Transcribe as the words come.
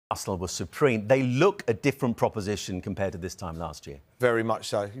Arsenal were supreme. They look a different proposition compared to this time last year. Very much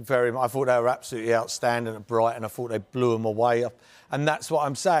so. Very much. I thought they were absolutely outstanding at Brighton. I thought they blew them away. And that's what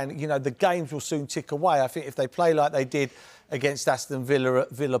I'm saying. You know, the games will soon tick away. I think if they play like they did against Aston Villa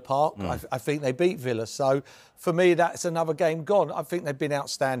at Villa Park, I think they beat Villa. So, for me, that's another game gone. I think they've been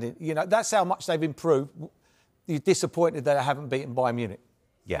outstanding. You know, that's how much they've improved. You're disappointed that they haven't beaten Bayern Munich.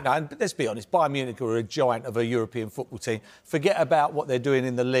 Yeah. You know, and let's be honest, Bayern Munich are a giant of a European football team. Forget about what they're doing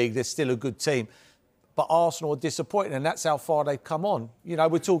in the league. They're still a good team. But Arsenal are disappointing, and that's how far they've come on. You know,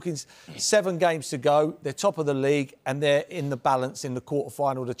 we're talking 7 games to go. They're top of the league, and they're in the balance in the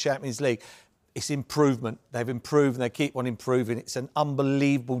quarter-final of the Champions League. It's improvement. They've improved, and they keep on improving. It's an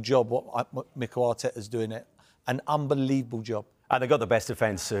unbelievable job what Mikel Arteta's doing there. An unbelievable job. And they've got the best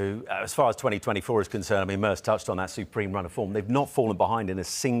defence, Sue. As far as 2024 is concerned, I mean, Merson touched on that supreme run of form. They've not fallen behind in a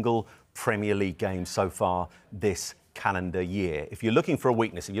single Premier League game so far this calendar year. If you're looking for a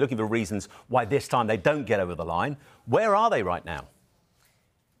weakness, if you're looking for reasons why this time they don't get over the line, where are they right now?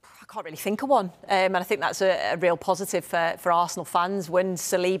 I can't really think of one. And I think that's a real positive for Arsenal fans. When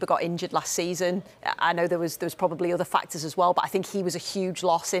Saliba got injured last season, I know there was probably other factors as well, but I think he was a huge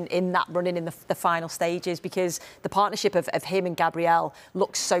loss in that running in the final stages, because the partnership of him and Gabriel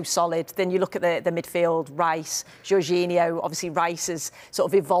looks so solid. Then you look at the midfield, Rice, Jorginho. Obviously, Rice has sort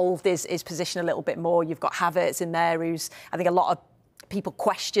of evolved his position a little bit more. You've got Havertz in there, who's, I think, a lot of people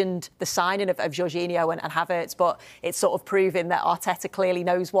questioned the signing of Jorginho and Havertz, but it's sort of proving that Arteta clearly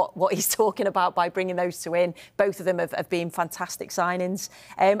knows what he's talking about by bringing those two in. Both of them have been fantastic signings,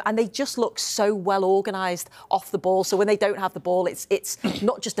 and they just look so well organised off the ball. So when they don't have the ball, it's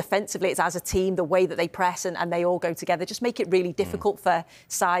not just defensively, it's as a team, the way that they press and they all go together, just make it really difficult for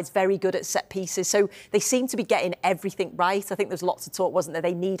sides. Very good at set pieces. So they seem to be getting everything right. I think there's lots of talk, wasn't there?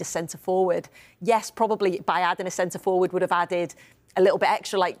 They need a centre forward. Yes, probably by adding a centre forward would have added a little bit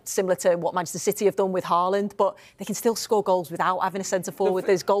extra, like similar to what Manchester City have done with Haaland, but they can still score goals without having a centre forward.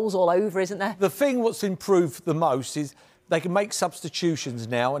 There's goals all over, isn't there? The thing what's improved the most is they can make substitutions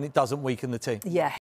now and it doesn't weaken the team. Yeah.